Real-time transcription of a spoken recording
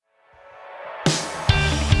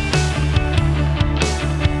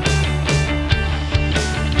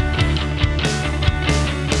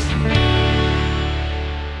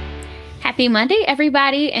Happy Monday,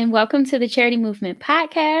 everybody, and welcome to the Charity Movement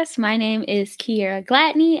Podcast. My name is Kiera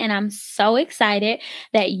Gladney, and I'm so excited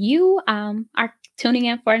that you are tuning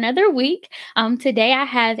in for another week. Today, I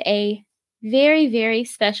have a very, very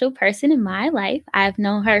special person in my life. I've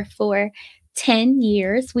known her for 10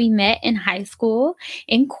 years. We met in high school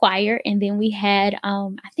in choir, and then we had, I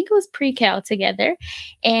think it was pre-cal together.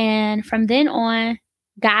 And from then on,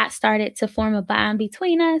 God started to form a bond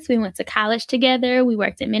between us. We went to college together. We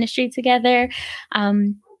worked in ministry together.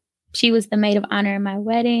 She was the maid of honor in my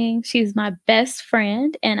wedding. She's my best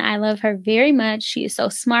friend, and I love her very much. She is so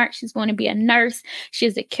smart. She's going to be a nurse. She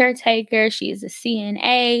is a caretaker. She is a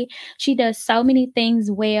CNA. She does so many things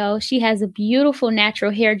well. She has a beautiful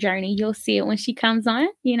natural hair journey. You'll see it when she comes on,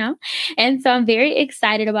 And so I'm very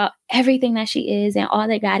excited about everything that she is and all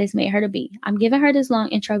that God has made her to be. I'm giving her this long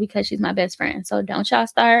intro because she's my best friend. So don't y'all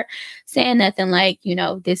start saying nothing like,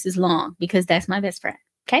 this is long, because that's my best friend.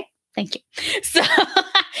 Okay? Thank you. So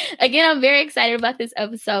again, I'm very excited about this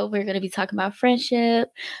episode. We're going to be talking about friendship,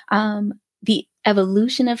 the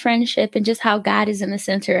evolution of friendship, and just how God is in the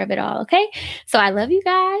center of it all. Okay. So I love you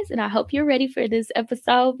guys, and I hope you're ready for this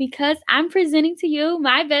episode because I'm presenting to you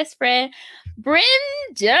my best friend,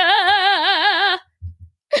 Brenda.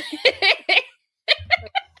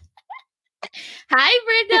 Hi,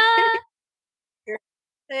 Brenda.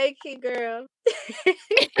 Hey, Key girl.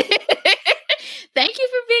 Thank you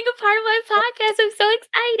for being a part of my podcast. I'm so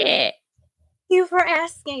excited. Thank you for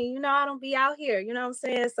asking. I don't be out here. You know what I'm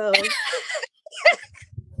saying? So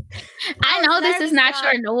I know this is not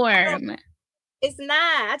your norm. It's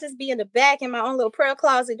not. I just be in the back in my own little prayer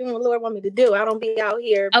closet doing what the Lord want me to do. I don't be out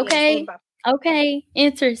here. Okay.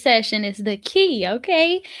 Intercession is the key.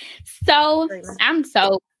 Okay. So I'm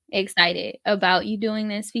so excited about you doing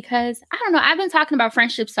this because I don't know, I've been talking about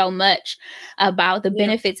friendship so much, about the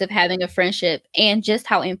benefits of having a friendship and just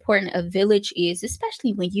how important a village is,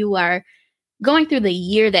 especially when you are going through the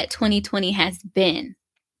year that 2020 has been.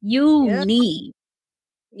 You need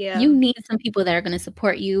some people that are going to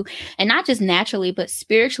support you, and not just naturally, but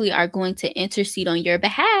spiritually are going to intercede on your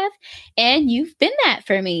behalf. And you've been that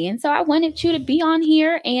for me. And so I wanted you to be on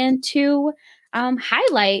here and to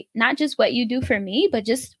highlight not just what you do for me, but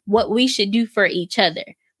just what we should do for each other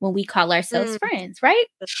when we call ourselves friends, right?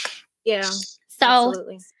 Yeah. So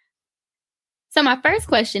my first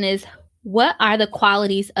question is, what are the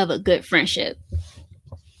qualities of a good friendship?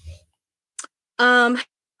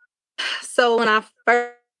 So when I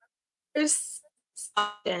first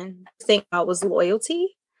think about was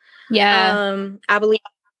loyalty. Yeah. I believe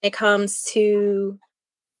when it comes to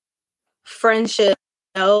friendship,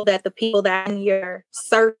 that the people that are in your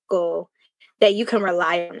circle, that you can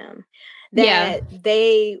rely on them, that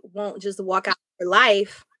they won't just walk out your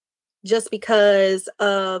life just because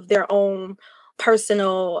of their own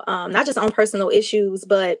personal, not just own personal issues,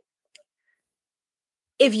 but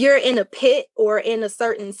if you're in a pit or in a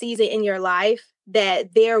certain season in your life,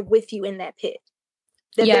 that they're with you in that pit,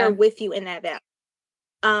 that they're with you in that valley.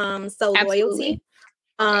 So Absolutely.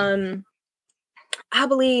 Loyalty, I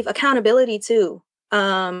believe accountability too.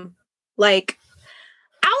 Like,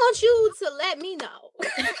 I want you to let me know.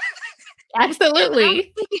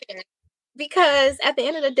 Absolutely. Because at the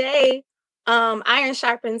end of the day, iron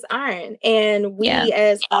sharpens iron. And we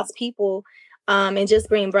as God's people, and just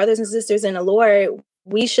being brothers and sisters in the Lord,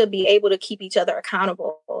 we should be able to keep each other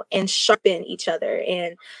accountable and sharpen each other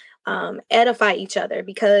and edify each other,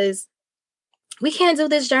 because we can't do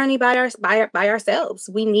this journey by ourselves.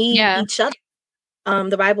 We need each other.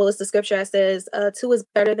 The Bible is the scripture that says, two is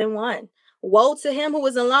better than one. Woe to him who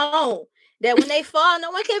is alone, that when they fall,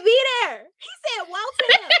 no one can be there. He said, woe to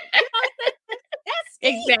him. You know what I'm saying? That's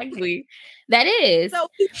deep. Exactly. That is.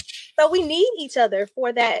 So we need each other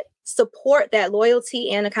for that support, that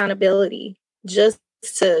loyalty and accountability, just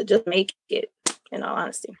to make it, in all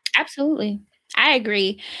honesty. Absolutely. I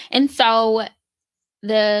agree. And so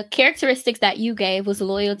the characteristics that you gave was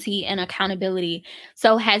loyalty and accountability.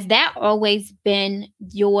 So has that always been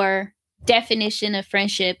your definition of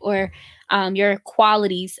friendship, or your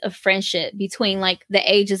qualities of friendship between like the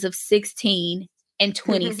ages of 16 and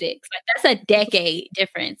 26? Like, that's a decade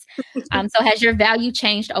difference. So has your value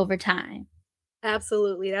changed over time?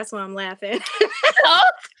 Absolutely. That's why I'm laughing.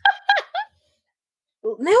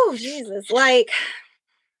 No, Jesus. Like,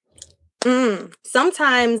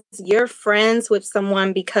 sometimes you're friends with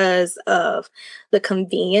someone because of the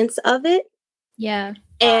convenience of it. Yeah.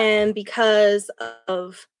 And because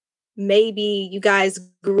of maybe you guys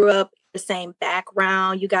grew up in the same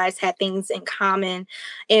background, you guys had things in common,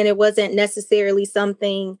 and it wasn't necessarily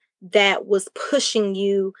something that was pushing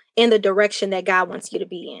you in the direction that God wants you to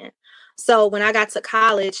be in. So when I got to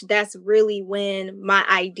college, that's really when my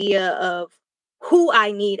idea of who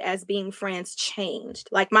I need as being friends changed.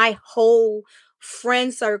 Like my whole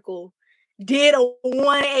friend circle did a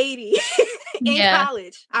 180 in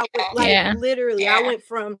college. I went literally, I went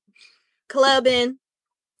from clubbing,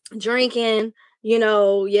 drinking,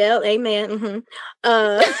 amen. Mm-hmm.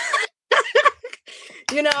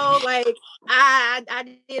 Like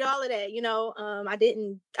I did all of that, I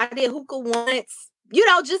did hookah once,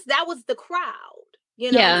 just that was the crowd,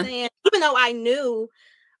 what I'm saying? Even though I knew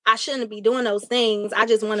I shouldn't be doing those things, I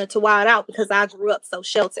just wanted to wild out because I grew up so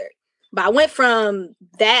sheltered. But I went from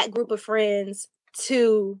that group of friends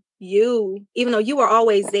to you, even though you were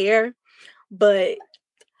always there, but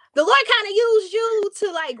the Lord kind of used you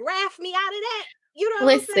to like graft me out of that.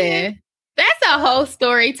 What I'm saying? That's a whole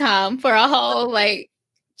story time for a whole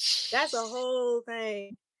that's a whole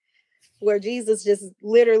thing where Jesus just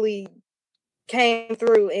literally came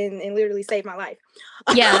through and literally saved my life.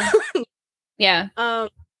 Yeah.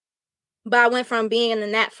 But I went from being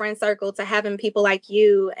in that friend circle to having people like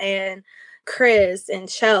you and Chris and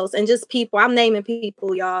Chels and just people. I'm naming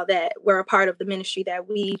people, y'all, that were a part of the ministry that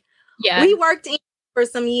we worked in for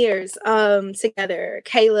some years together.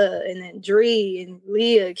 Kayla and then Dree and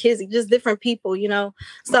Leah, Kizzy, just different people,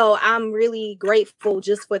 So I'm really grateful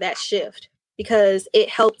just for that shift because it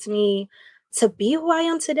helped me to be who I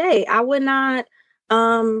am today. I would not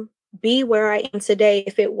be where I am today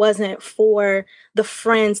if it wasn't for the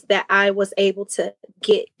friends that I was able to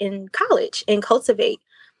get in college and cultivate,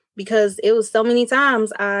 because it was so many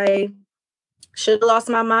times I should have lost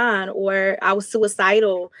my mind or I was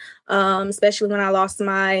suicidal, especially when I lost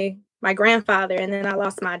my grandfather and then I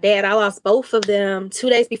lost my dad. I lost both of them 2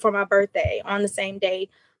 days before my birthday on the same day,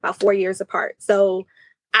 about 4 years apart. So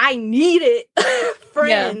I needed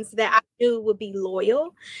friends that I knew would be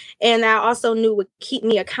loyal and I also knew would keep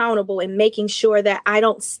me accountable and making sure that I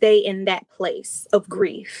don't stay in that place of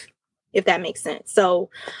grief, if that makes sense. So,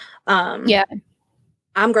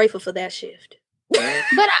 I'm grateful for that shift.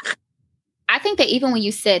 But I think that even when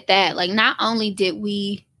you said that, like, not only did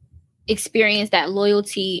we experience that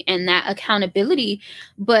loyalty and that accountability,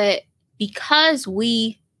 but because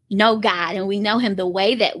we know God and we know him the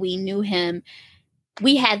way that we knew him,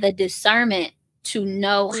 we had the discernment to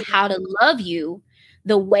know how to love you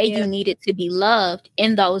the way you needed to be loved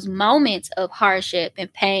in those moments of hardship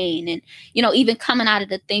and pain. And, even coming out of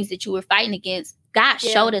the things that you were fighting against, God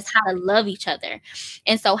showed us how to love each other.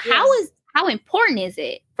 And so how important is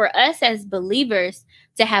it for us as believers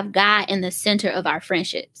to have God in the center of our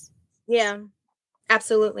friendships? Yeah,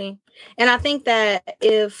 absolutely. And I think that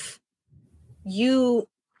if you,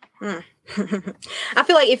 I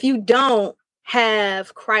feel like if you don't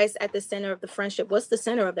have Christ at the center of the friendship, what's the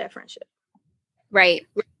center of that friendship? Right.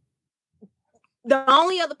 The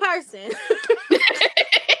only other person is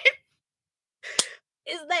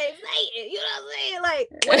named Satan. You know what I'm saying? Like,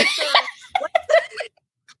 what's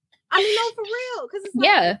no, for real. Because it's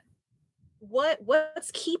like,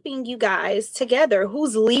 what's keeping you guys together?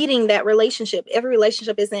 Who's leading that relationship? Every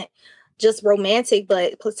relationship isn't just romantic,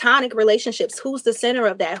 but platonic relationships. Who's the center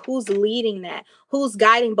of that? Who's leading that? Who's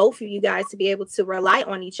guiding both of you guys to be able to rely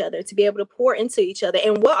on each other, to be able to pour into each other?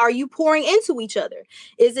 And what are you pouring into each other?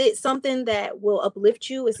 Is it something that will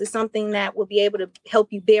uplift you? Is it something that will be able to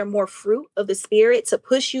help you bear more fruit of the Spirit to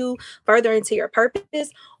push you further into your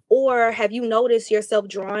purpose? Or have you noticed yourself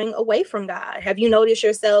drawing away from God? Have you noticed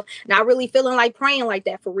yourself not really feeling like praying like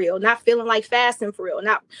that for real, not feeling like fasting for real,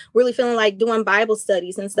 not really feeling like doing Bible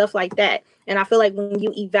studies and stuff like that? And I feel like when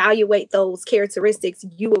you evaluate those characteristics,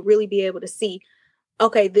 you will really be able to see,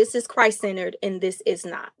 okay, this is Christ-centered and this is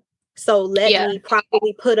not. So let me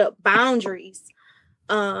properly put up boundaries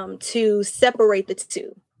to separate the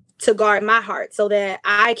two, to guard my heart so that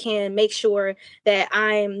I can make sure that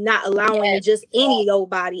I'm not allowing just any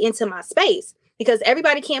old body into my space, because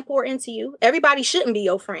everybody can't pour into you. Everybody shouldn't be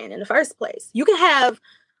your friend in the first place. You can have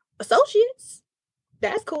associates.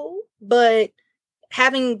 That's cool. But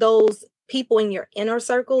having those people in your inner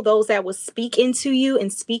circle, those that will speak into you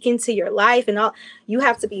and speak into your life and all, you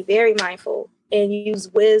have to be very mindful and use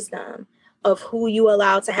wisdom of who you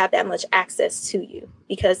allow to have that much access to you,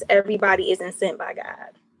 because everybody isn't sent by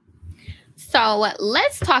God. So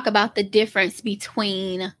let's talk about the difference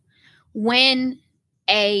between when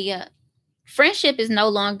a friendship is no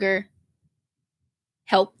longer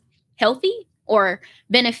healthy or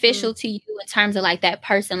beneficial to you in terms of like that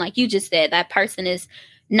person, like you just said, that person is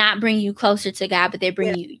not bringing you closer to God, but they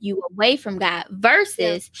bring you away from God,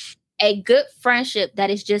 versus a good friendship that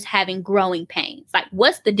is just having growing pains. Like,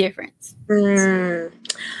 what's the difference?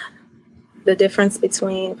 The difference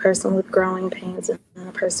between a person with growing pains and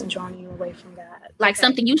a person drawing you away from God. Like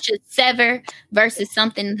something you should sever versus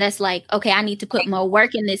something that's like, okay, I need to put more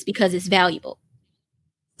work in this because it's valuable.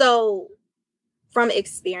 So from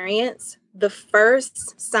experience, the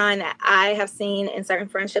first sign that I have seen in certain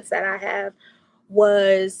friendships that I have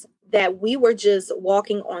was that we were just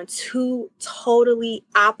walking on two totally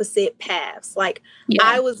opposite paths. Like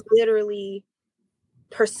I was literally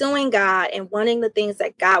pursuing God and wanting the things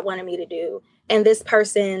that God wanted me to do. And this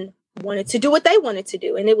person wanted to do what they wanted to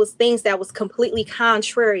do. And it was things that was completely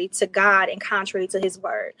contrary to God and contrary to his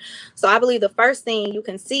word. So I believe the first thing you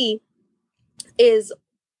can see is,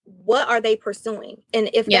 what are they pursuing? And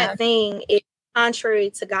if that thing is contrary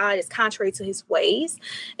to God, is contrary to his ways,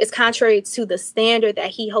 it's contrary to the standard that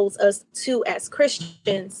he holds us to as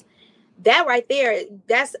Christians, that right there,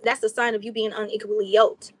 that's a sign of you being unequally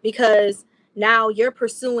yoked, because now you're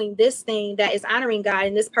pursuing this thing that is honoring God,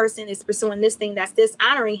 and this person is pursuing this thing that's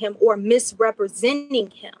dishonoring him or misrepresenting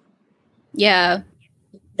him. Yeah.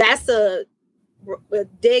 That's a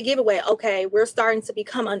dead giveaway. Okay, we're starting to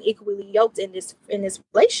become unequally yoked in this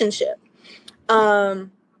relationship.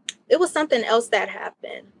 It was something else that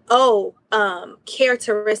happened.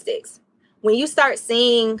 Characteristics. When you start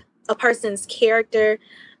seeing a person's character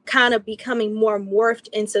kind of becoming more morphed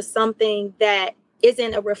into something that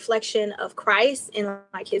isn't a reflection of Christ and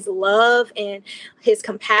like his love and his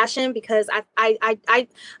compassion, because I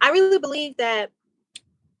really believe that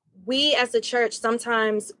we as a church,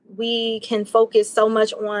 sometimes we can focus so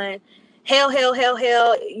much on hell.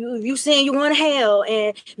 You saying you're going to hell,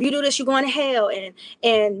 and if you do this, you're going to hell,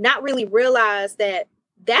 and not really realize that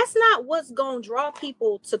that's not what's going to draw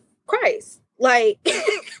people to Christ. Like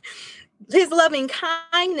his loving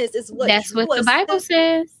kindness is what that's what the Bible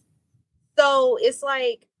says. So it's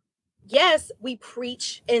like, yes, we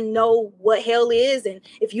preach and know what hell is, and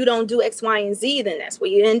if you don't do X, Y, and Z, then that's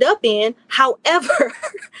what you end up in. However,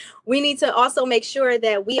 we need to also make sure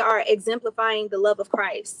that we are exemplifying the love of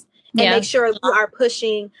Christ, and make sure we are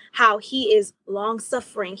pushing how he is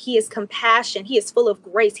long-suffering, he is compassion, he is full of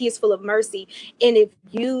grace, he is full of mercy. And if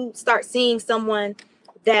you start seeing someone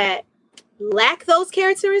that lack those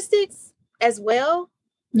characteristics as well,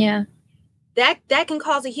 that can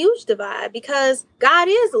cause a huge divide, because God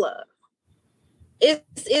is love.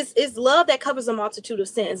 It's love that covers a multitude of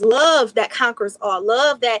sins, love that conquers all,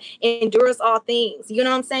 love that endures all things. You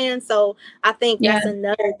know what I'm saying? So I think that's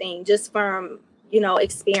another thing, just from,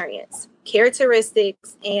 experience,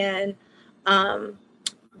 characteristics, and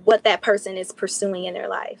what that person is pursuing in their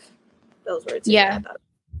life. Those were two.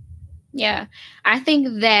 I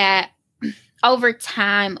think that over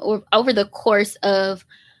time, or over the course of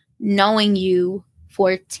knowing you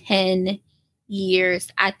for 10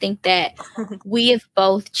 years, I think that we have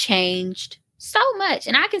both changed so much.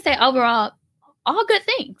 And I can say overall, all good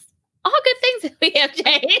things that we have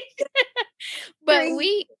changed. But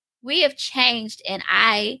we have changed, and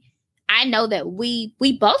I know that we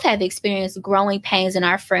both have experienced growing pains in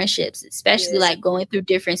our friendships, especially like going through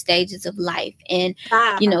different stages of life. And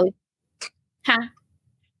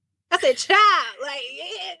I said, child, like,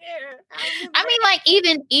 I mean, like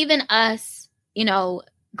even us,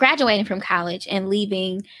 graduating from college and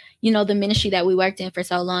leaving, the ministry that we worked in for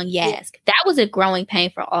so long. Yes, that was a growing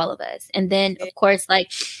pain for all of us. And then, of course,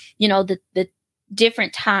 like, the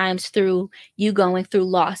different times through you going through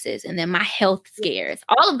losses, and then my health scares,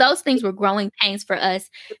 all of those things were growing pains for us,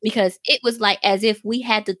 because it was like as if we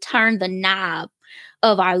had to turn the knob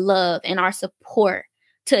of our love and our support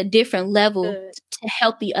to a different level to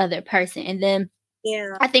help the other person. And then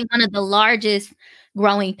I think one of the largest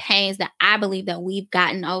growing pains that I believe that we've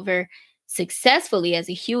gotten over successfully as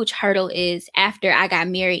a huge hurdle is after I got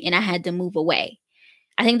married and I had to move away.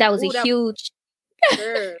 I think that was a huge...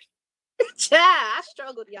 I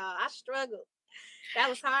struggled, y'all. I struggled. That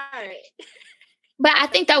was hard. But I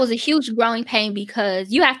think that was a huge growing pain,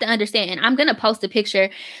 because you have to understand, and I'm going to post a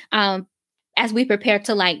picture as we prepare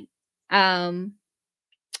to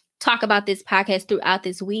talk about this podcast throughout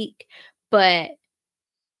this week. But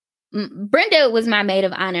Brenda was my maid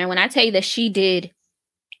of honor. And when I tell you that she did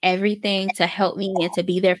everything to help me and to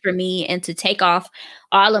be there for me and to take off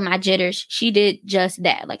all of my jitters, she did just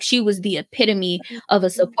that. Like, she was the epitome of a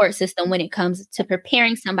support system when it comes to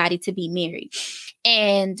preparing somebody to be married.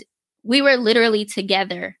 And we were literally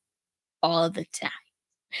together all the time.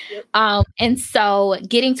 And so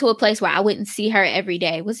getting to a place where I wouldn't see her every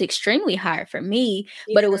day was extremely hard for me,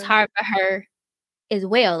 but it was hard for her as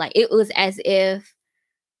well. Like, it was as if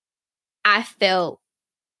I felt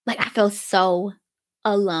so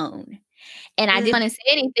alone, and I didn't want to say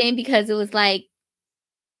anything, because it was like,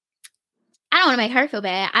 I don't want to make her feel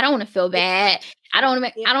bad. I don't want to feel bad. I don't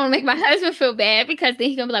want to make my husband feel bad, because then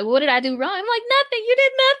he's gonna be like, what did I do wrong? I'm like, nothing. You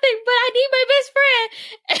did nothing, but I need my best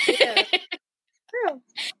friend. Yeah. True.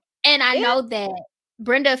 And I know that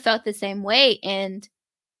Brenda felt the same way. And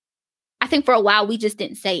I think for a while we just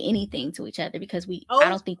didn't say anything to each other because I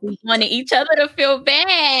don't think we wanted each other to feel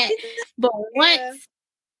bad. But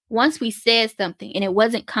once we said something and it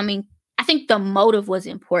wasn't coming, I think the motive was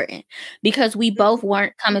important, because we both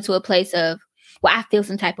weren't coming to a place of, well, I feel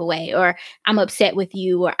some type of way, or I'm upset with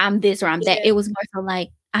you, or I'm this, or I'm that. It was more so like,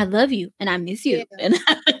 I love you and I miss you. And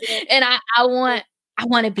I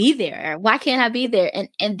want to be there. Why can't I be there?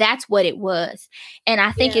 And that's what it was. And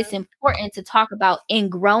I think it's important to talk about, in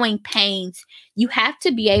growing pains, you have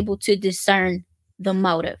to be able to discern the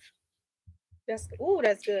motive. That's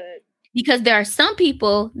good. Because there are some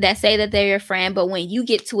people that say that they're your friend, but when you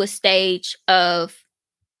get to a stage of,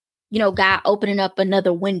 God opening up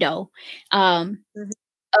another window of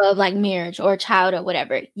like marriage or a child or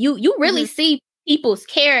whatever, you really see people's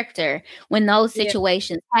character when those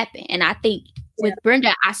situations happen. And I think with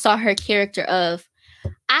Brenda, I saw her character of,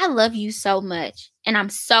 I love you so much and I'm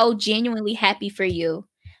so genuinely happy for you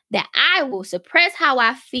that I will suppress how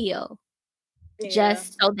I feel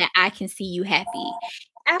just so that I can see you happy.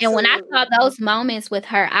 Absolutely. And when I saw those moments with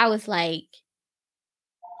her, I was like,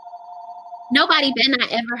 nobody better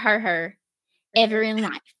not ever hurt her ever in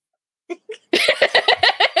life.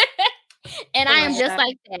 And I am just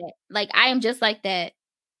like that. Like, I am just like that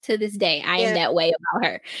to this day. I am that way about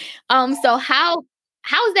her. So how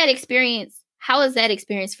is that experience? How is that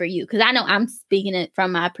experience for you? Because I know I'm speaking it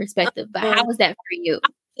from my perspective, but how was that for you?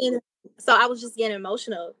 So I was just getting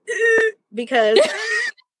emotional because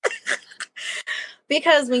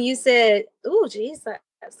when you said, "Ooh, Jesus,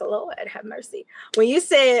 the Lord have mercy." When you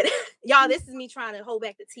said, y'all, this is me trying to hold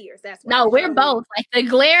back the tears. That's no, we're both like, the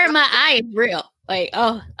glare in my eye is real. Like,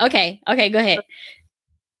 oh, okay, go ahead.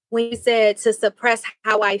 When you said to suppress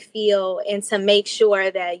how I feel and to make sure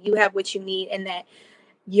that you have what you need and that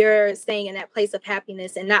you're staying in that place of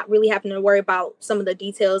happiness and not really having to worry about some of the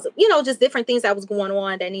details, just different things that was going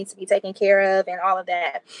on that need to be taken care of and all of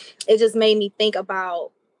that. It just made me think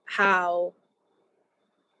about how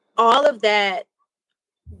all of that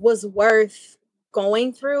was worth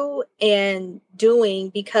going through and doing,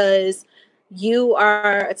 because you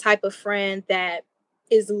are a type of friend that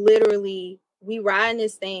is literally, we riding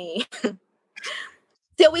this thing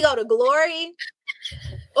till we go to glory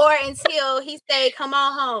or until he say, come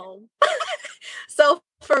on home. So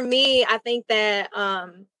for me, I think that,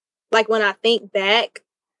 like when I think back,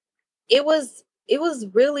 it was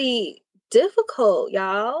really difficult,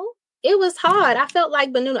 y'all. It was hard. I felt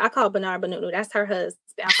like Benunu. I call Bernard Benunu. That's her husband.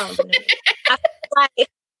 I call him Benunu.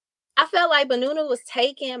 I felt like Benunu was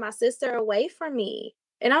taking my sister away from me.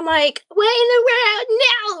 And I'm like, what in the world?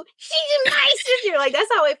 No, she's my sister. Like, that's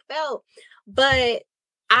how it felt. But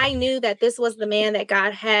I knew that this was the man that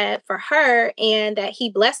God had for her and that he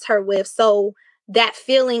blessed her with. So that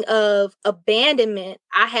feeling of abandonment,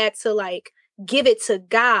 I had to like give it to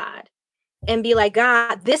God and be like,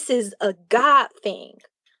 God, this is a God thing.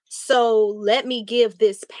 So let me give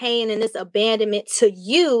this pain and this abandonment to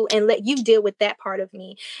you and let you deal with that part of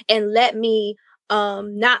me. And let me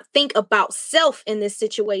not think about self in this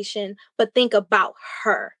situation, but think about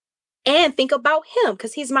her and think about him,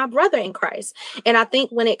 because he's my brother in Christ. And I think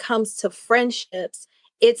when it comes to friendships,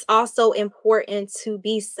 it's also important to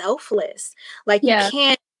be selfless. Like you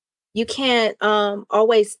can't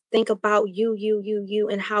always think about you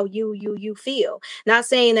and how you feel. Not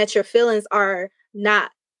saying that your feelings are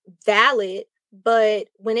not valid, but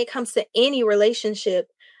when it comes to any relationship,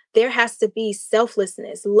 there has to be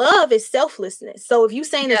selflessness. Love is selflessness. So if you're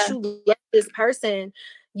saying that you love this person,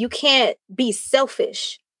 you can't be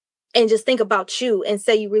selfish and just think about you and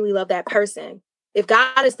say you really love that person. If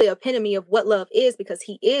God is the epitome of what love is, because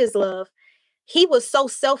he is love, he was so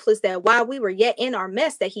selfless that while we were yet in our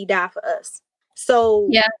mess, that he died for us. So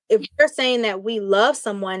if we're saying that we love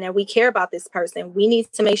someone and we care about this person, we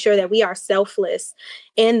need to make sure that we are selfless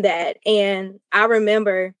in that. And I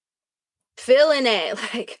remember feeling that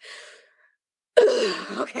like,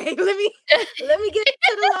 okay, let me get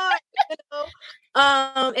to the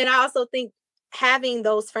Lord. And I also think having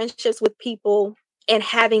those friendships with people and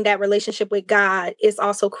having that relationship with God is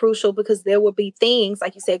also crucial, because there will be things,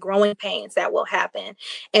 like you said, growing pains that will happen.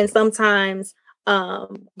 And sometimes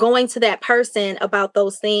going to that person about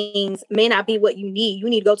those things may not be what you need. You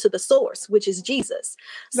need to go to the source, which is Jesus.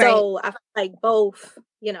 Right. So I feel like both,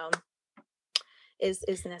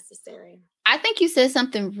 is necessary. I think you said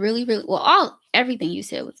something really, really well. Everything you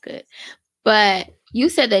said was good, but you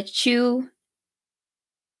said that you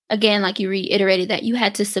again, like you reiterated, that you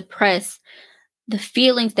had to suppress the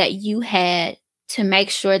feelings that you had to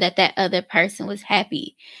make sure that that other person was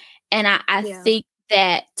happy. And I think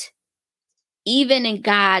that even in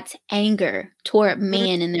God's anger toward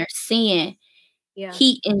man and their sin,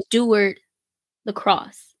 he endured the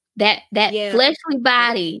cross. That fleshly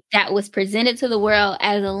body that was presented to the world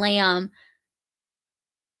as a lamb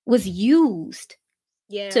was used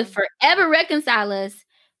to forever reconcile us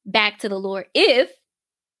back to the Lord if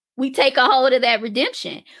we take a hold of that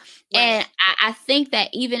redemption. Right. And I think that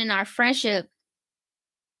even in our friendship,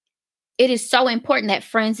 it is so important that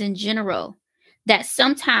friends in general, that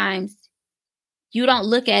sometimes you don't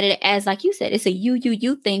look at it as, like you said, it's a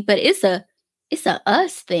you thing, but it's a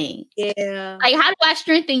us thing. Yeah. Like, how do I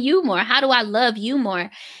strengthen you more? How do I love you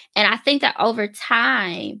more? And I think that over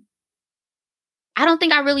time, I don't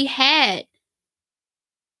think I really had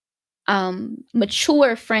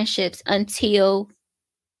mature friendships until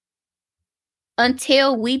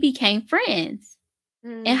we became friends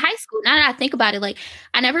in high school. Now that I think about it, like,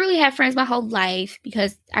 I never really had friends my whole life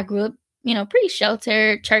because I grew up, pretty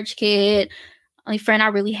sheltered, church kid. Only friend I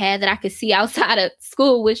really had that I could see outside of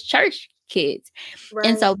school was church kids. Right.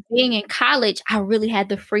 And so being in college, I really had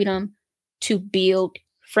the freedom to build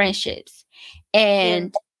friendships.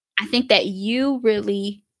 And I think that you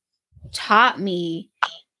really taught me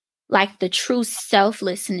like the true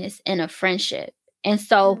selflessness in a friendship. And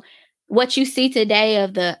so what you see today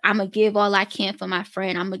of the, I'm going to give all I can for my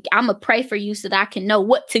friend. I'm going to pray for you so that I can know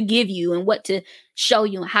what to give you and what to show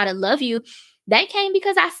you and how to love you. That came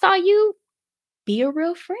because I saw you be a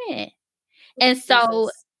real friend. And so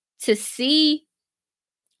to see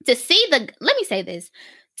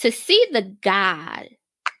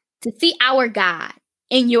our God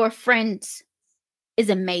in your friends is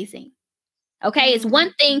amazing. Okay. It's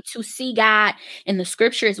one thing to see God in the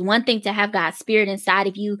scripture. It's one thing to have God's spirit inside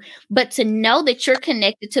of you, but to know that you're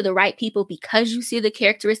connected to the right people because you see the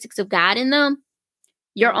characteristics of God in them,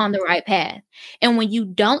 you're on the right path. And when you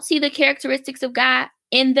don't see the characteristics of God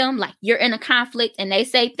in them, like you're in a conflict and they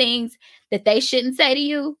say things that they shouldn't say to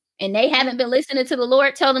you and they haven't been listening to the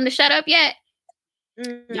Lord tell them to shut up yet,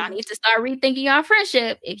 y'all need to start rethinking your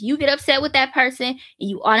friendship. If you get upset with that person and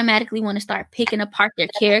you automatically want to start picking apart their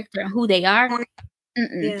character and who they are,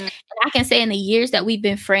 and I can say in the years that we've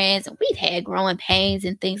been friends, we've had growing pains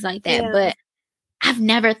and things like that, but I've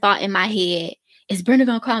never thought in my head, is Brenda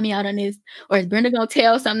going to call me out on this? Or is Brenda going to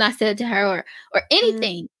tell something I said to her or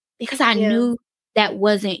anything? Because I knew that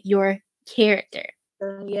wasn't your character.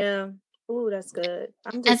 Yeah. Ooh, that's good.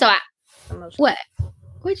 And so what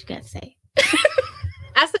you got to say?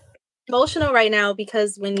 I'm emotional right now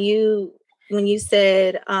because when you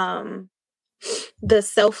said the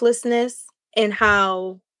selflessness and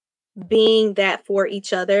how being that for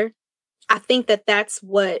each other, I think that that's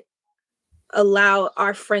what allow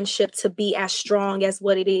our friendship to be as strong as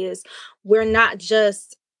what it is. We're not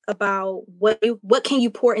just about what can you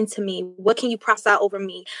pour into me? What can you prophesy over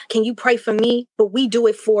me? Can you pray for me? But we do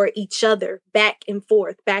it for each other, back and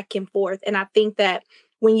forth. And I think that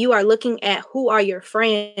when you are looking at who are your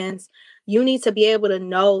friends, you need to be able to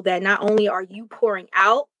know that not only are you pouring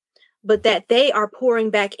out, but that they are pouring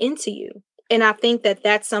back into you. And I think that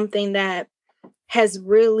that's something that has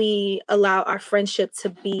really allowed our friendship to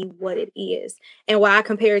be what it is. And why I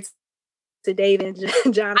compare it to David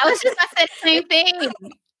and John. I was just going to say the same thing.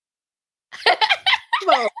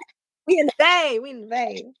 Well, we in the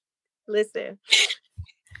vein. Listen.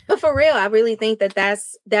 But for real, I really think that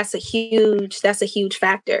that's a huge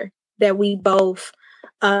factor, that we both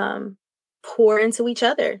pour into each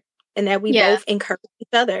other and that we both encourage each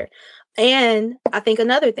other. And I think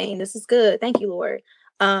another thing, this is good. Thank you, Lord.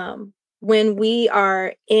 When we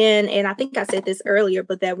are in, and I think I said this earlier,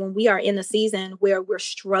 but that when we are in a season where we're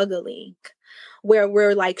struggling,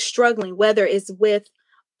 whether it's with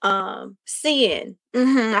sin.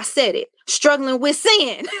 I said it. Struggling with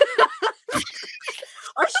sin.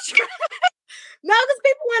 No, because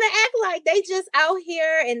people want to act like they just out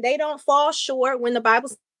here and they don't fall short when the Bible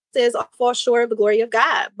says fall short of the glory of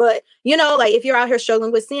God. But, like if you're out here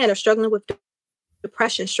struggling with sin or struggling with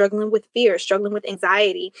depression, struggling with fear, struggling with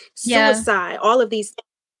anxiety, suicide, all of these things,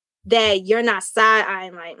 that you're not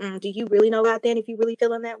side-eyeing like, do you really know about that if you really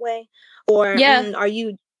feeling that way? Or are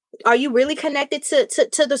you really connected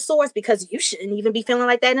to the source, because you shouldn't even be feeling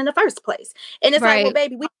like that in the first place? And it's like, well,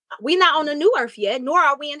 baby, we not on the new earth yet, nor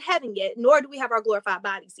are we in heaven yet, nor do we have our glorified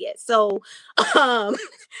bodies yet. So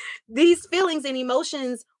these feelings and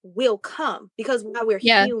emotions will come because we're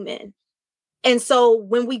human. And so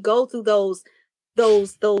when we go through those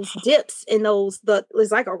dips and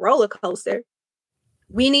it's like a roller coaster,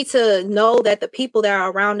 we need to know that the people that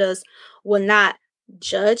are around us will not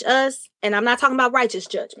judge us. And I'm not talking about righteous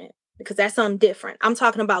judgment, because that's something different. I'm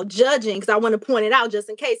talking about judging, because I want to point it out just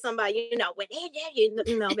in case somebody, went, baby,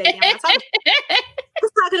 I'm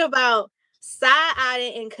talking about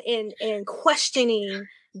side-eyeing and questioning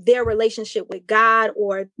their relationship with God,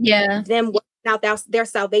 or them working out their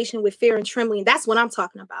salvation with fear and trembling. That's what I'm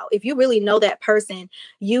talking about. If you really know that person,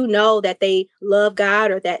 you know that they love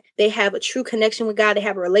God, or that they have a true connection with God, they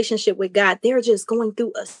have a relationship with God. They're just going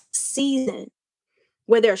through a season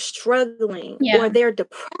where they're struggling, or they're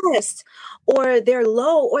depressed, or they're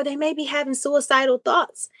low, or they may be having suicidal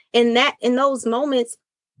thoughts. And in those moments,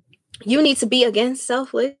 you need to be against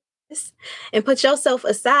selfless and put yourself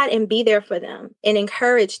aside and be there for them and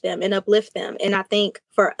encourage them and uplift them. And I think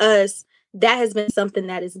for us, that has been something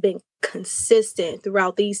that has been consistent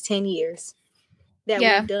throughout these 10 years that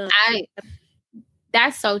we've done.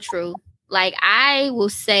 That's so true. Like, I will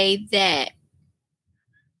say that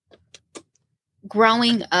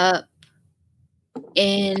growing up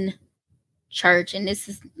in church, and this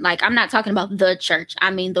is like, I'm not talking about the church,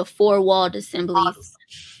 I mean the four-walled assemblies.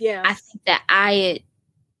 I think that I had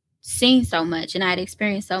seen so much and I had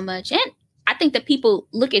experienced so much, and I think that people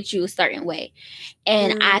look at you a certain way.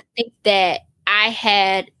 And I think that I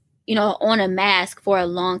had, on a mask for a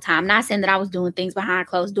long time. Not saying that I was doing things behind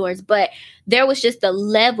closed doors, but there was just a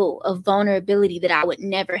level of vulnerability that I would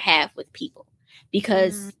never have with people,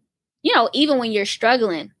 because, even when you're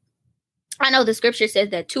struggling, I know the scripture says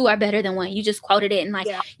that two are better than one. You just quoted it. And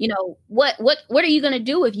what are you going to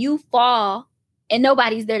do if you fall and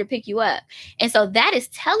nobody's there to pick you up? And so that is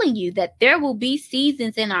telling you that there will be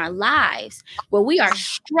seasons in our lives where we are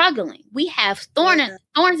struggling. We have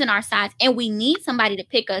thorns in our sides, and we need somebody to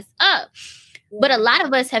pick us up. But a lot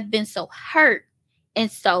of us have been so hurt and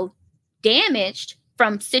so damaged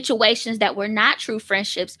from situations that were not true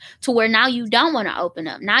friendships, to where now you don't want to open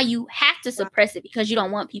up. Now you have to suppress it because you don't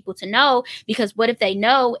want people to know. Because what if they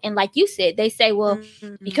know? And like you said, they say, well,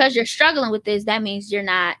 because you're struggling with this, that means you're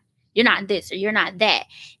not this, or you're not that.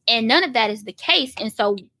 And none of that is the case. And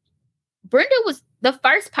so Brenda was the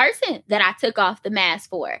first person that I took off the mask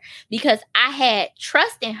for, because I had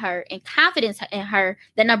trust in her and confidence in her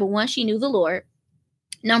that, number one, she knew the Lord.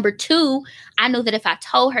 Number two, I knew that if I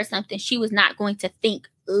told her something, she was not going to think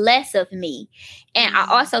less of me. And I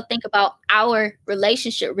also think about our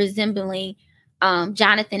relationship resembling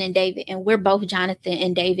Jonathan and David. And we're both Jonathan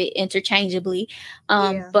and David interchangeably.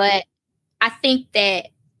 But I think that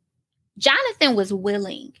Jonathan was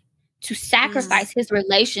willing to sacrifice his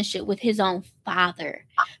relationship with his own father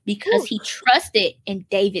because he trusted in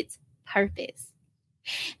David's purpose.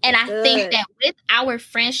 And I think that with our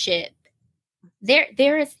friendship,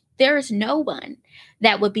 there is no one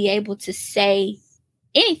that would be able to say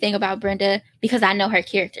anything about Brenda, because I know her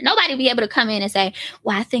character. Nobody would be able to come in and say,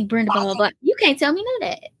 well, I think Brenda, blah, blah, blah. You can't tell me none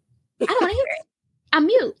of that. I don't want to hear it. I'm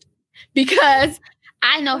mute, because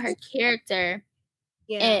I know her character.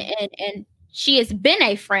 And she has been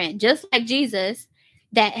a friend, just like Jesus,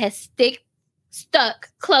 that has stuck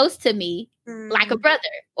close to me like a brother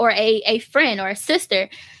or a friend or a sister.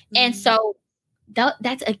 And so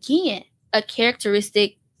that's, again, a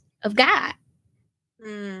characteristic of God.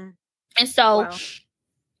 And so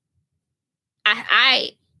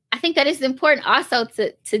I think that it's important also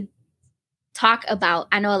to talk about.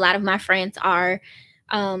 I know a lot of my friends are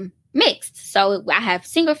mixed. So I have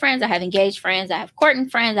single friends, I have engaged friends, I have courting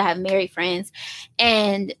friends, I have married friends.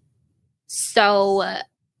 And so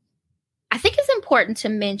I think it's important to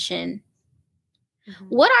mention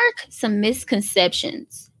what are some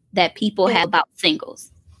misconceptions that people have about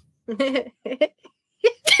singles.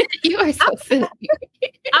 You are so silly.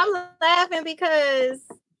 I'm laughing because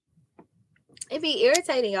it'd be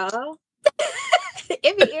irritating, y'all.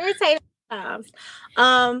 It'd be irritating sometimes.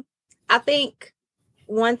 I think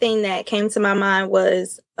one thing that came to my mind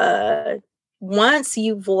was once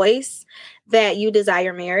you voice that you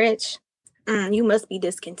desire marriage, you must be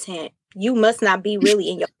discontent. You must not be really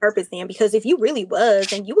in your purpose then, because if you really was,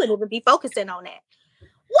 then you wouldn't even be focusing on that.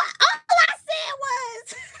 What all I said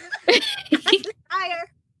was I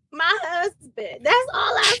desire my husband. That's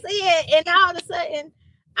all I said. And all of a sudden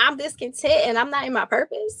I'm discontent and I'm not in my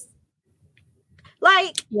purpose.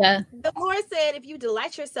 Like, the Lord said, if you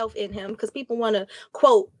delight yourself in him, because people want to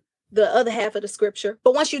quote the other half of the scripture,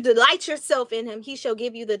 but once you delight yourself in him, he shall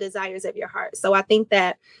give you the desires of your heart. So I think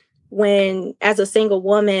that when, as a single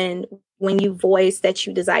woman, when you voice that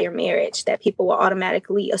you desire marriage, that people will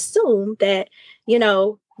automatically assume that,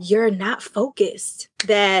 you're not focused,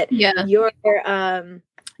 that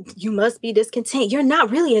you must be discontent. You're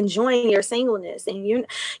not really enjoying your singleness, and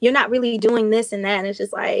you're not really doing this and that. And it's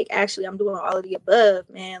just like, actually, I'm doing all of the above,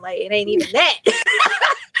 man. Like, it ain't even that.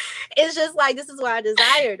 It's just like, this is what I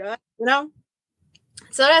desire, dog, you know?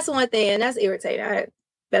 So that's one thing, and that's irritating.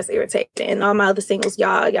 That's irritating. And all my other singles,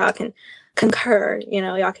 y'all can concur, you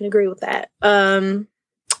know, y'all can agree with that.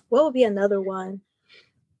 What would be another one?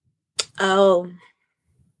 Oh,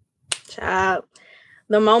 child.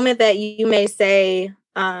 The moment that you may say,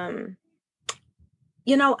 you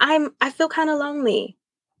know, I feel kind of lonely.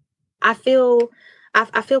 I feel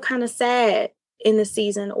kind of sad in this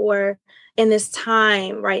season or in this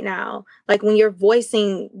time right now. Like when you're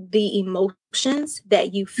voicing the emotions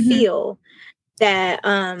that you feel, that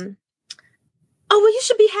oh well, you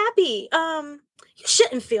should be happy. You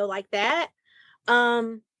shouldn't feel like that.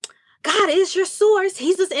 God is your source.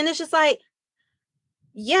 He's just, and it's just like,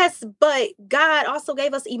 yes, but God also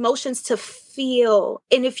gave us emotions to feel.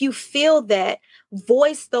 And if you feel that,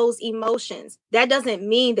 voice those emotions. That doesn't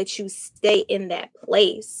mean that you stay in that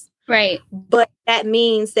place. Right. But that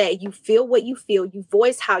means that you feel what you feel, you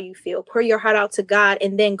voice how you feel, pour your heart out to God,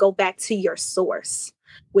 and then go back to your source,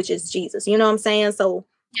 which is Jesus. You know what I'm saying? So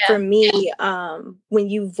for me, when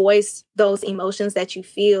you voice those emotions that you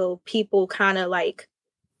feel, people kind of like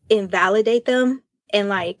invalidate them and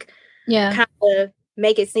like kind of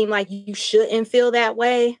make it seem like you shouldn't feel that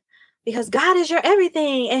way, because God is your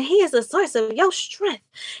everything and he is the source of your strength.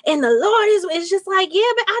 And the Lord is just like,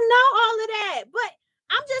 yeah, but I know all of that. But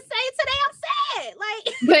I'm just saying today I'm sad.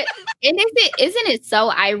 Like, but and isn't it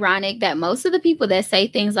so ironic that most of the people that say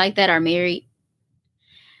things like that are married?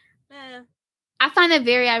 I find that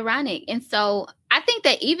very ironic. And so I think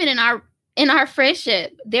that even in our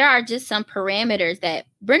friendship, there are just some parameters that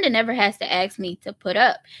Brenda never has to ask me to put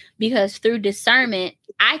up, because through discernment,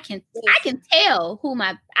 I can tell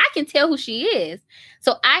who she is.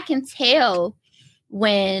 So I can tell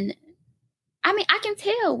when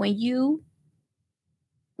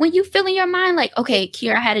you feel in your mind like, okay,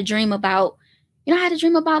 Kiera, I had a dream about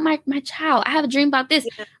my child. I have a dream about this.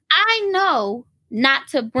 Yeah. I know not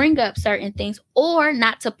to bring up certain things or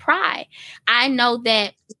not to pry. I know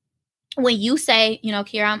that when you say, you know,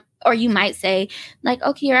 Kiera, or you might say like,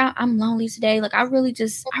 oh, Kiera, I'm lonely today. Like, I really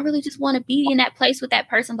just want to be in that place with that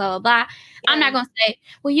person, blah, blah, blah. Yeah. I'm not going to say,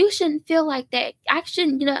 well, you shouldn't feel like that. I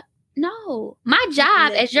shouldn't, you know, no, my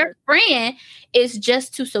job as your friend is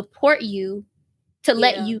just to support you, to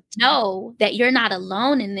let you know that you're not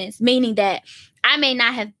alone in this, meaning that I may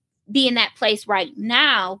not be in that place right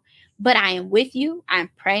now, but I am with you. I'm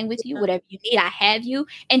praying with you. Whatever you need, I have you,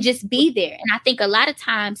 and just be there. And I think a lot of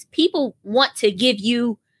times people want to give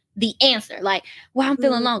you the answer. Like, well, I'm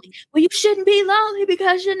feeling lonely. Well, you shouldn't be lonely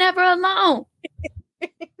because you're never alone.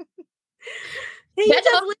 That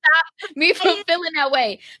doesn't stop me from feeling that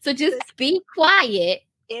way. So just be quiet.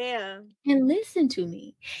 Yeah. And listen to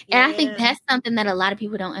me. And I think that's something that a lot of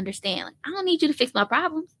people don't understand. Like, I don't need you to fix my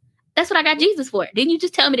problems. That's what I got Jesus for. Didn't you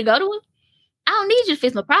just tell me to go to him? I don't need you to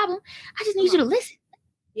fix my problem. I just need you to listen.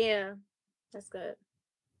 Yeah. That's good.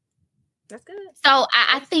 That's good. So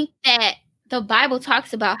I think that the Bible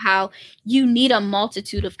talks about how you need a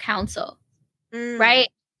multitude of counsel, right?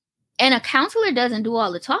 And a counselor doesn't do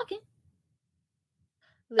all the talking.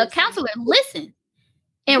 A counselor listens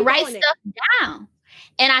and writes stuff down.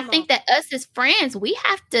 And I think that us as friends, we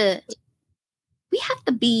have to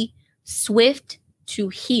be swift to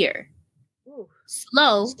hear,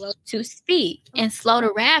 slow to speak, and slow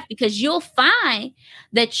to wrath, because you'll find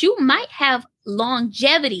that you might have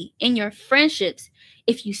longevity in your friendships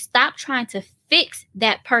if you stop trying to fix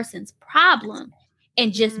that person's problem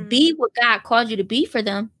and just be what God called you to be for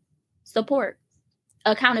them. Support,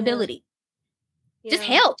 accountability. Yeah. Just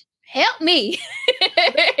help me.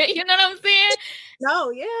 You know what I'm saying?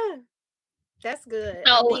 No, yeah. That's good.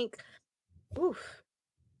 So, I think,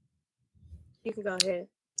 you can go ahead.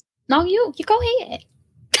 No, you go ahead.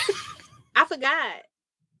 I forgot.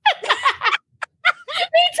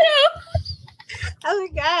 Me too. I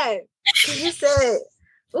forgot. You said,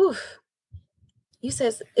 you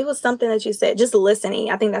said, it was something that you said, just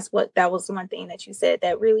listening. I think that was one thing that you said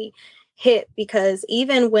that really hit, because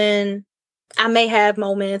even when I may have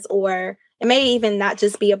moments, or it may even not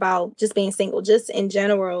just be about just being single, just in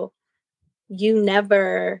general, you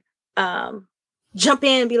never jump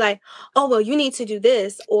in and be like, oh, well, you need to do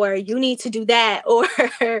this, or you need to do that, or,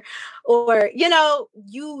 you know,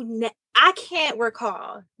 I can't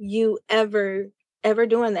recall you ever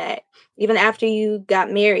doing that, even after you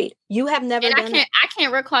got married. You have never done that. I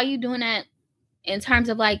can't recall you doing that in terms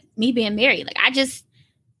of like me being married. Like,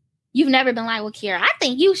 you've never been like, well, Kiera, I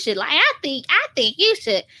think you should. Like, I think you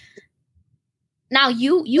should. Now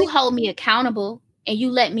you hold me accountable and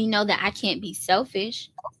you let me know that I can't be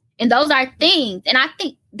selfish. And those are things. And I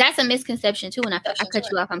think that's a misconception too. And I cut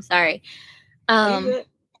you off. I'm sorry. I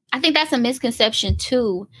think that's a misconception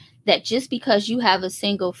too, that just because you have a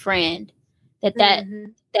single friend,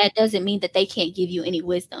 that doesn't mean that they can't give you any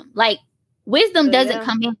wisdom. Like, wisdom doesn't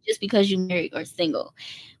come in just because you're married or single.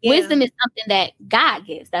 Yeah. Wisdom is something that God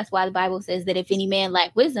gives. That's why the Bible says that if any man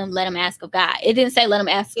lack wisdom, let him ask of God. It didn't say let him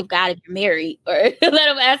ask of God if you're married or let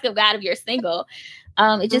him ask of God if you're single.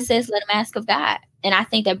 It just says let him ask of God. And I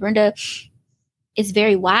think that Brenda is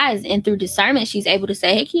very wise, and through discernment, she's able to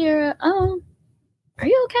say, "Hey, Kiera, are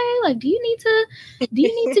you okay? Like, do you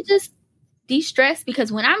need to just de-stress?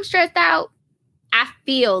 Because when I'm stressed out, I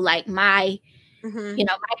feel like my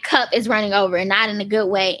my cup is running over, and not in a good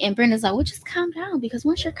way." And Brenda's like, "Well, just calm down, because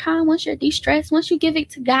once you're calm, once you're de-stressed, once you give it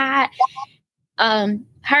to God," her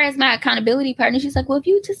as my accountability partner, she's like, "Well, if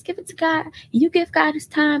you just give it to God, and you give God his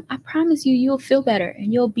time, I promise you'll feel better,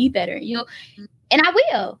 and you'll be better, and I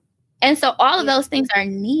will." And so all of those things are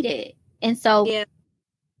needed. And so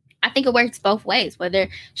I think it works both ways, whether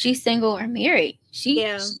she's single or married.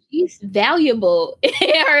 She's valuable.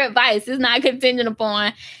 Her advice is not contingent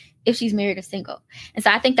upon if she's married or single. And so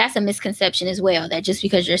I think that's a misconception as well, that just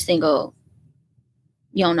because you're single,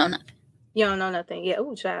 you don't know nothing. You don't know nothing. Yeah.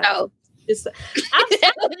 Ooh, child. Oh. I'm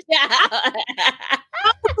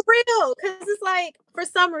for real, because it's like, for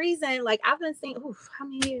some reason, like, I've been single. How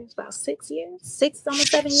many years? About 6 years, 6, almost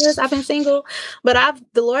 7 years. I've been single, but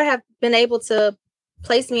the Lord have been able to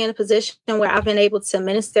place me in a position where I've been able to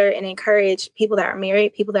minister and encourage people that are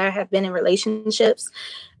married, people that have been in relationships,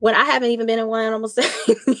 when I haven't even been in one almost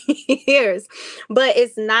 7 years. But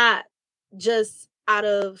it's not just out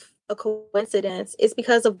of a coincidence. It's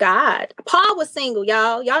because of God. Paul was single,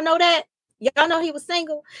 y'all. Y'all know that? Y'all know he was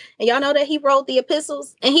single, and y'all know that he wrote the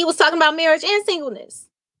epistles, and he was talking about marriage and singleness.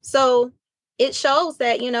 So it shows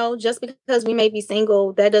that, just because we may be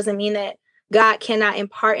single, that doesn't mean that God cannot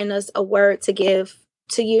impart in us a word to give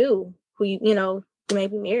to you, who you may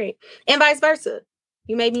be married, and vice versa.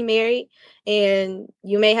 You may be married and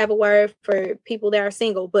you may have a word for people that are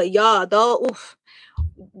single, but y'all, y'all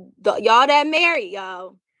that married,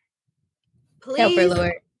 y'all, please help her,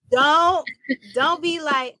 Lord. Don't be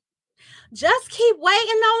like, just keep waiting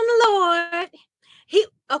on the Lord.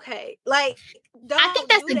 I think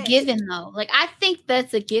that's a given, though. Like, I think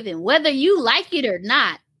that's a given. Whether you like it or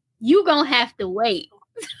not, you gonna have to wait.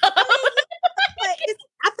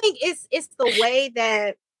 I think it's the way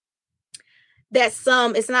that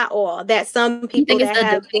some, it's not all, that some people that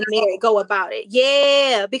have been married go about it.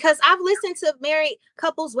 Yeah, because I've listened to married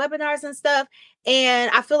couples webinars and stuff, and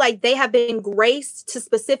I feel like they have been graced to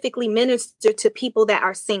specifically minister to people that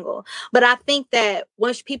are single. But I think that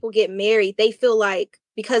once people get married, they feel like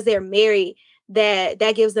because they're married, that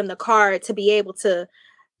gives them the card to be able to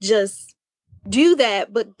just do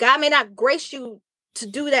that. But God may not grace you to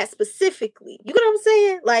do that specifically. You know what I'm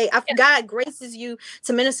saying? Like, God graces you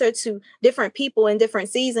to minister to different people in different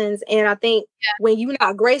seasons. And I think when you're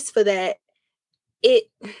not graced for that, it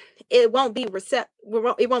won't be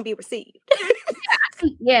it won't be received.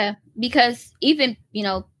 Yeah, because even,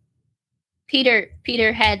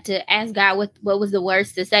 Peter had to ask God what was the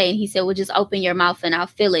words to say, and he said, "Well, just open your mouth and I'll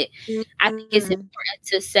fill it." Mm-hmm. I think it's important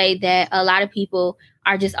to say that a lot of people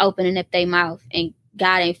are just opening up their mouth and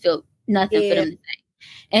God ain't filled nothing for them to say.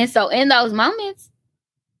 And so in those moments,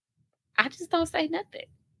 I just don't say nothing.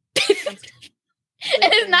 And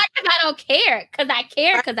it's not because I don't care, because I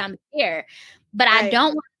care, because I'm here. But I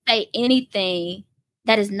don't want to say anything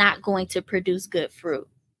that is not going to produce good fruit.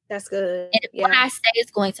 That's good. And what I say is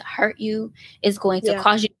going to hurt you, is going to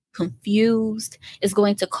cause you to be confused, is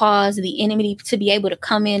going to cause the enemy to be able to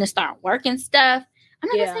come in and start working stuff. I'm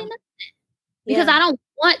not going to say nothing. Because I don't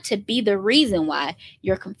want to be the reason why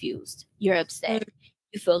you're confused, you're upset,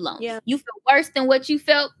 you feel lonely. Yeah. You feel worse than what you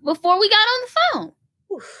felt before we got on the phone.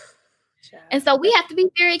 Oof. And so we have to be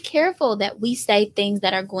very careful that we say things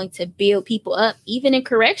that are going to build people up, even in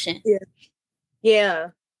correction. Yeah.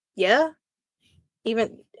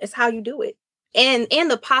 Even it's how you do it, and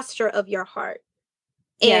the posture of your heart,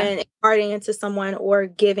 and imparting into someone or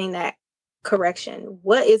giving that correction.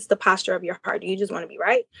 What is the posture of your heart? Do you just want to be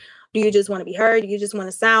right? Do you just want to be heard? Do you just want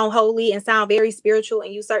to sound holy and sound very spiritual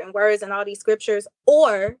and use certain words and all these scriptures?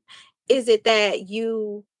 Or is it that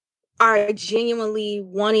you are genuinely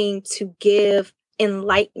wanting to give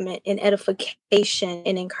enlightenment and edification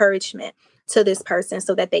and encouragement to this person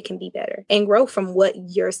so that they can be better and grow from what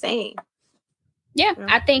you're saying? Yeah,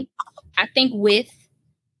 I think with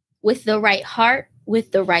the right heart,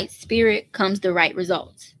 with the right spirit comes the right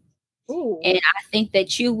results. Ooh. And I think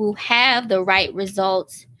that you will have the right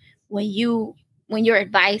results when your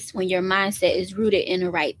advice, when your mindset is rooted in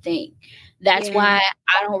the right thing. That's why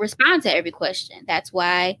I don't respond to every question. That's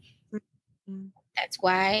why,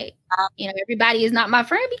 everybody is not my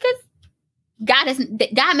friend, because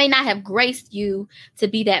God may not have graced you to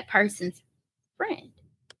be that person's friend.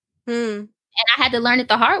 And I had to learn it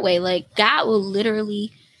the hard way. Like, God will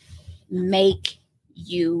literally make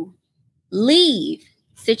you leave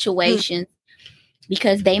situations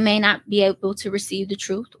because they may not be able to receive the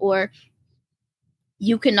truth, or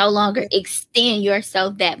you can no longer extend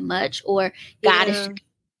yourself that much, or God is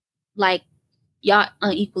like, y'all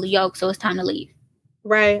unequally yoked, so it's time to leave.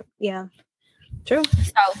 Right. Yeah. True.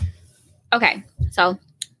 So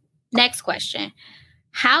next question.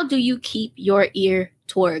 How do you keep your ear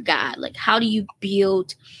toward God? Like, how do you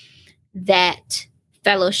build that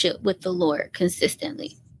fellowship with the Lord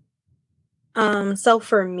consistently? So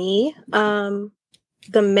for me, the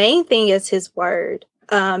main thing is his word.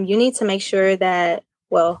 You need to make sure that,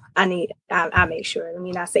 well, I make sure. Let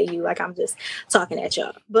me not say you like I'm just talking at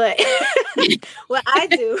y'all. But what I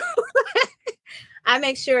do, I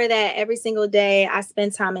make sure that every single day I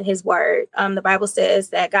spend time in his word. The Bible says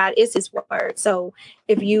that God is his word. So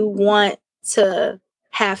if you want to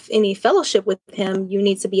have any fellowship with him, you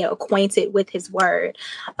need to be acquainted with his word.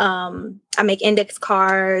 I make index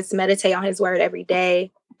cards, meditate on his word every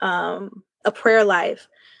day. A prayer life.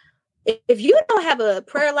 If you don't have a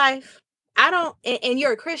prayer life, and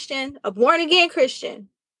you're a Christian, a born again Christian,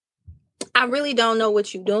 I really don't know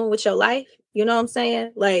what you're doing with your life. You know what I'm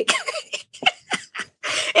saying? Like,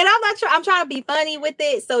 and I'm trying to be funny with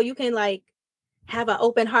it so you can like have an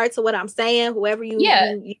open heart to what I'm saying, whoever you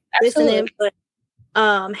listening. But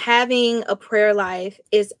having a prayer life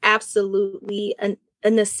is absolutely a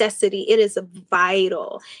necessity. It is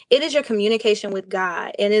vital. It is your communication with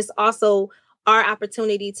God. And it's also our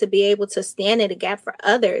opportunity to be able to stand in the gap for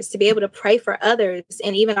others, to be able to pray for others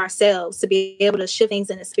and even ourselves, to be able to shift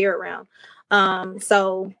things in the spirit realm.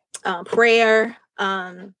 Prayer.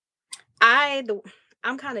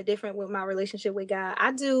 I'm kind of different with my relationship with God.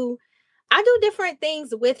 I do different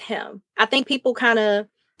things with him. I think people kind of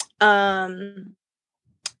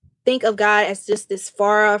think of God as just this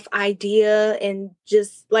far off idea, and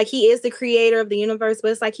just like he is the creator of the universe,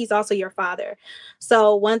 but it's like he's also your father.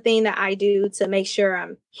 So one thing that I do to make sure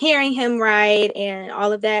I'm hearing him right and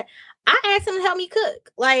all of that, I ask him to help me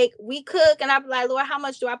cook. Like, we cook and I'm like, Lord, how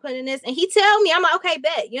much do I put in this? And he tell me, I'm like, okay,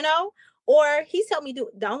 bet, or he's helped me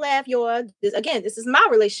don't laugh, this is my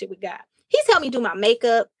relationship with God. He's helped me do my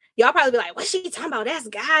makeup. Y'all probably be like, what's she talking about? That's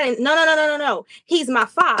God. And no. He's my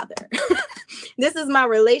father. This is my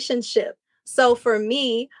relationship. So for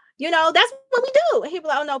me, that's what we do. And he'll be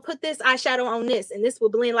like, oh no, put this eyeshadow on this and this will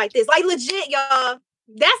blend like this. Like, legit, y'all.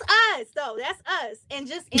 That's us, though. That's us. And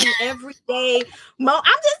just in everyday I'm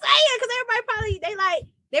just saying, because everybody probably,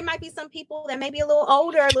 there might be some people that may be a little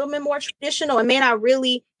older, a little bit more traditional, and may not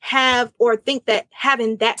really have or think that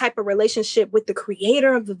having that type of relationship with the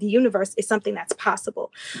creator of the universe is something that's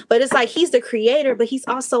possible. But it's like, he's the creator, but he's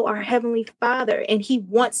also our heavenly father, and he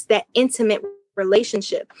wants that intimate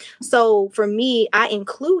relationship. So for me, I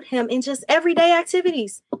include him in just everyday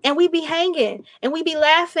activities, and we be hanging and we be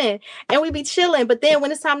laughing and we be chilling. But then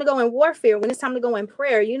when it's time to go in warfare, when it's time to go in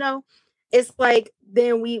prayer, it's like,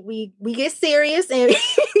 then we get serious and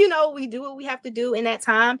we do what we have to do in that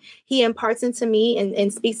time. He imparts into me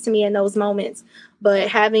and speaks to me in those moments. But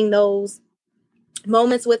having those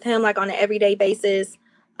moments with him, like on an everyday basis,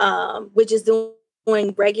 which is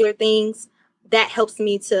doing regular things, that helps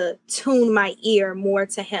me to tune my ear more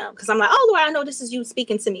to him. Because I'm like, oh, Lord, I know this is you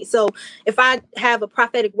speaking to me. So if I have a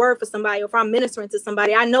prophetic word for somebody, or if I'm ministering to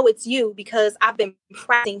somebody, I know it's you, because I've been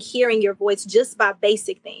practicing hearing your voice just by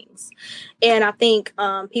basic things. And I think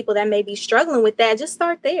people that may be struggling with that, just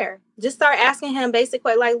start there. Just start asking him basic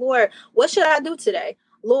questions like, Lord, what should I do today?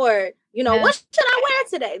 Lord, what should I wear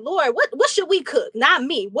today? Lord, what should we cook? Not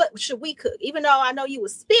me. What should we cook? Even though I know you a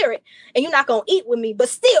spirit and you're not going to eat with me, but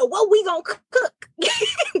still, what we going to cook?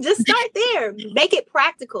 Just start there. Make it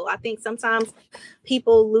practical. I think sometimes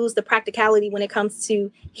people lose the practicality when it comes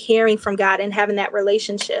to hearing from God and having that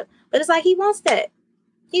relationship. But it's like, he wants that.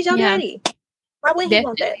 He's your daddy. Why wouldn't he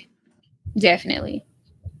want that? Definitely.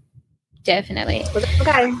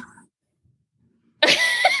 Okay.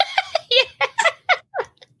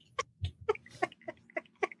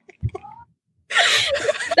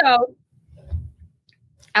 So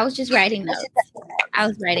I was just writing notes.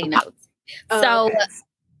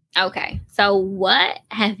 Okay. So what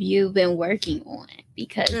have you been working on?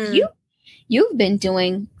 Because you've been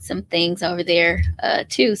doing some things over there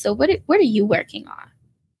too. So what are you working on?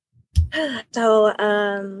 So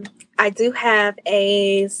I do have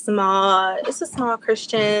it's a small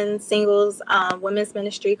Christian singles women's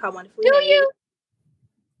ministry called Wonderfully Do Made. you?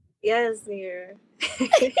 Yes, dear.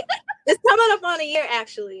 It's coming up on a year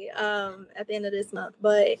actually, at the end of this month.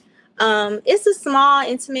 But it's a small,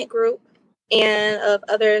 intimate group and of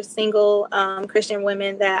other single Christian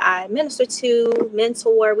women that I minister to,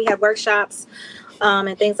 mentor. We have workshops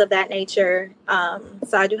and things of that nature.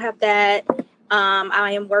 So I do have that.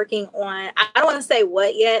 I am working on, I don't want to say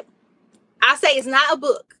what yet. I'll say it's not a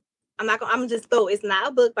book. I'm gonna just throw it's not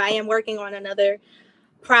a book, but I am working on another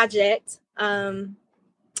project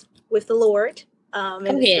with the Lord. And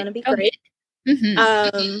it's gonna be great.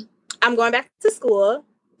 Mm-hmm. I'm going back to school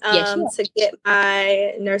to get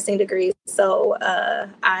my nursing degree. So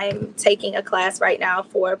I'm taking a class right now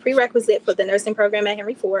for a prerequisite for the nursing program at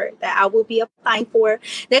Henry Ford that I will be applying for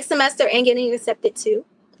next semester and getting accepted to.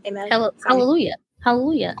 Amen. Hallelujah.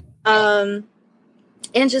 Hallelujah.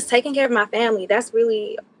 And just taking care of my family. That's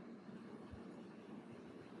really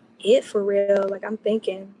it for real. Like I'm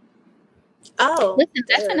thinking, listen,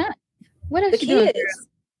 that's enough. What else you doing, girl?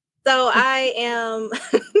 So I am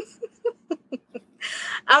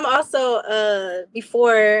I'm also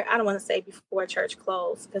before, I don't want to say before church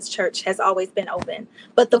closed because church has always been open,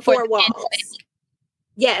 but the four walls.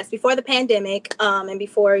 Yes, before the pandemic, and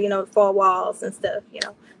before, 4 walls and stuff,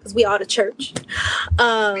 because we all the church.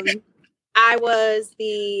 I was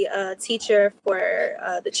the teacher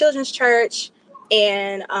for the children's church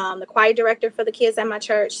and the choir director for the kids at my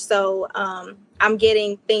church. So I'm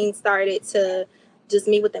getting things started to just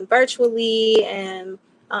meet with them virtually and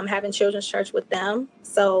having children's church with them.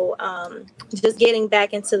 So just getting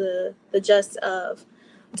back into the gist of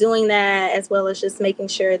doing that, as well as just making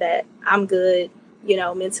sure that I'm good,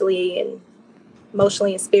 mentally and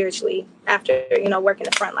emotionally and spiritually after, working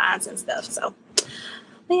the front lines and stuff. So,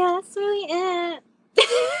 but yeah, that's really it.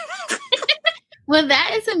 Well,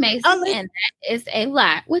 that is amazing. And that is a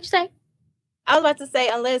lot. What'd you say? I was about to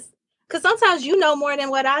say, because sometimes you know more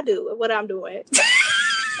than what I do, what I'm doing.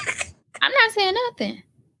 I'm not saying nothing.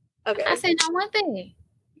 Okay. I'm not saying not one thing.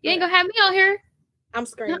 You ain't gonna have me on here. I'm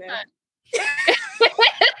screaming.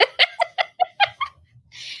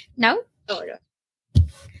 No. Oh my God.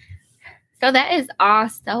 So that is all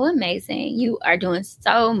so amazing. You are doing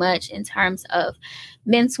so much in terms of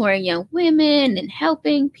mentoring young women and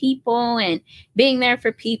helping people and being there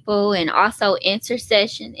for people, and also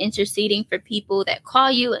interceding for people that call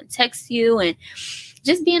you and text you, and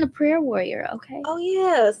just being a prayer warrior. Okay. Oh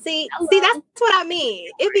yeah. See, that's what I mean.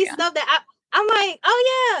 It'd be stuff that I'm like,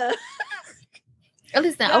 oh yeah.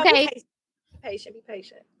 Listen, no, okay. Be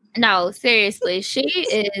patient. No, seriously. She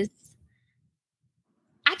is.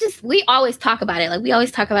 We always talk about it. Like, we always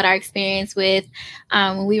talk about our experience with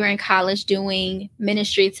when we were in college doing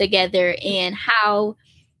ministry together, and how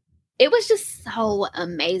it was just so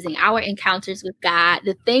amazing. Our encounters with God,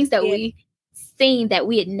 the things that we seen that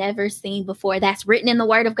we had never seen before, that's written in the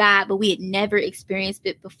Word of God, but we had never experienced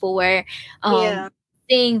it before.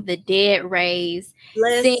 Seeing the dead raised,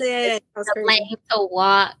 seeing the lame to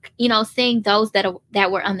walk, seeing those that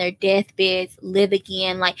were on their deathbeds live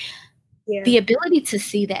again. Like, the ability to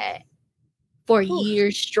see that for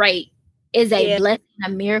years straight is a blessing, a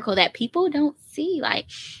miracle that people don't see. Like,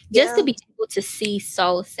 just to be able to see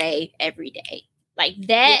souls saved every day, like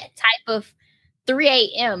that type of 3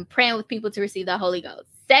 a.m. praying with people to receive the Holy Ghost,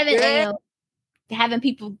 7 a.m. having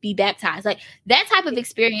people be baptized. Like, that type of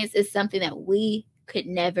experience is something that we could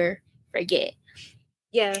never forget.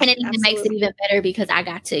 Yeah. And it even makes it even better because I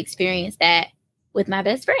got to experience that with my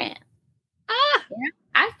best friend.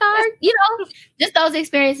 I thought, just those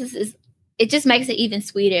experiences, it just makes it even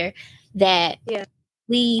sweeter that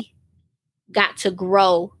we got to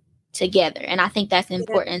grow together. And I think that's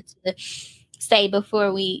important to say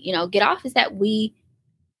before we, get off, is that we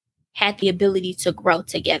had the ability to grow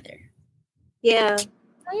together. Yeah.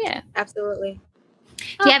 Oh, yeah. Absolutely.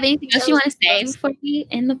 Do you have anything else you want to say before we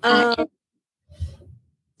end the podcast?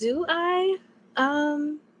 Do I?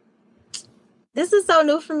 This is so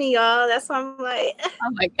new for me, y'all. That's why I'm like,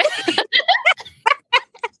 oh my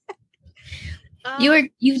God.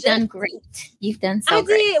 You've done great. You've done so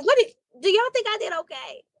great. I did. Do y'all think I did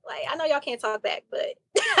okay? Like, I know y'all can't talk back, but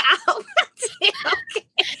I hope I did okay.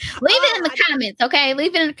 Leave it in the comments, okay?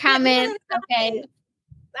 Leave it in the comments, okay?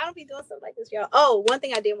 I don't be doing stuff like this, y'all. Oh, one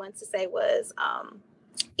thing I did want to say was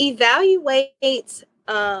evaluate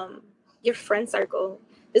your friend circle.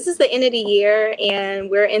 This is the end of the year and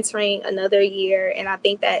we're entering another year. And I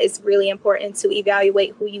think that it's really important to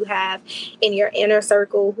evaluate who you have in your inner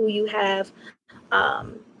circle, who you have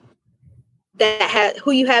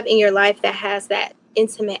who you have in your life that has that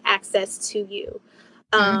intimate access to you.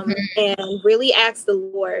 And really ask the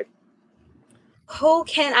Lord, who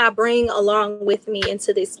can I bring along with me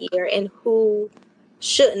into this year, and who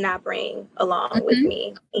shouldn't I bring along with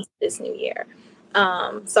me into this new year?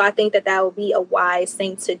 So I think that will be a wise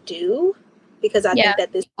thing to do, because I think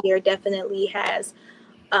that this year definitely has,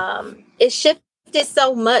 it shifted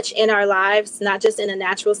so much in our lives, not just in a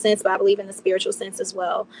natural sense, but I believe in the spiritual sense as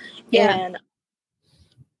well. Yeah. And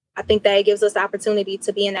I think that it gives us the opportunity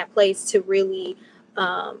to be in that place to really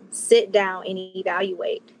sit down and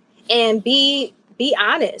evaluate and be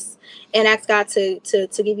honest, and ask God to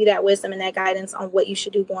give you that wisdom and that guidance on what you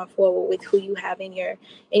should do going forward with who you have in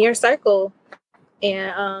your circle,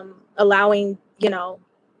 and allowing,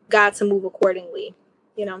 God to move accordingly,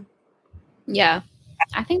 Yeah,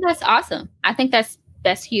 I think that's awesome. I think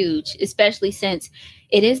that's huge, especially since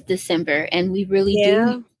it is December and we really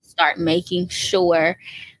do start making sure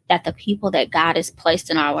that the people that God has placed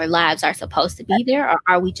in our lives are supposed to be there, or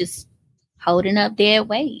are we just holding up dead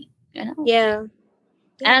weight? Yeah.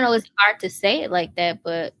 I don't know, it's hard to say it like that,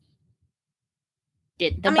 but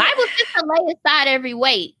the Bible says to lay aside every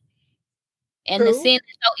weight and the sin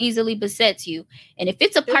that so easily besets you. And if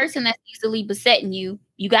it's a person that's easily besetting you,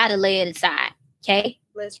 you got to lay it aside. Okay?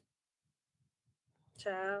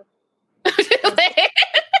 Child.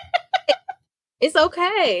 It's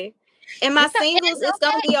okay. And my singles, it's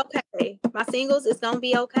going to be okay. My singles, it's going to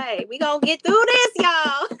be okay. We going to get through this,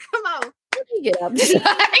 y'all. Come on. Get up. For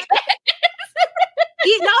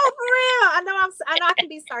real. I know I can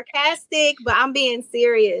be sarcastic, but I'm being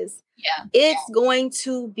serious. Yeah. It's going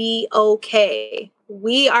to be okay.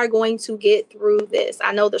 We are going to get through this.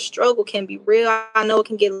 I know the struggle can be real. I know it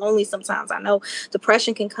can get lonely sometimes. I know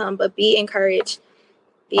depression can come, but be encouraged.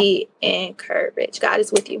 Be encouraged. God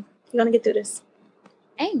is with you. You're going to get through this.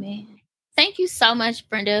 Amen. Thank you so much,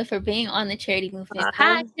 Brenda, for being on the Charity Movement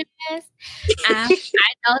podcast. I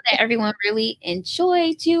know that everyone really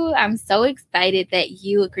enjoyed you. I'm so excited that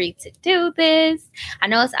you agreed to do this. I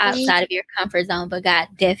know it's outside of your comfort zone, but God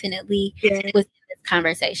definitely was in this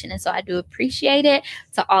conversation. And so I do appreciate it.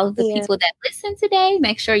 To all of the people that listen today,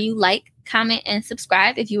 make sure you like, comment, and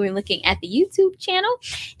subscribe if you were looking at the YouTube channel.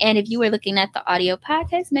 And if you were looking at the audio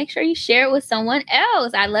podcast, make sure you share it with someone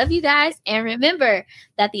else. I love you guys. And remember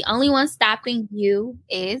that the only one stopping you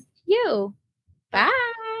is you. Bye.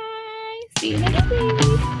 See you next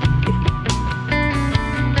week.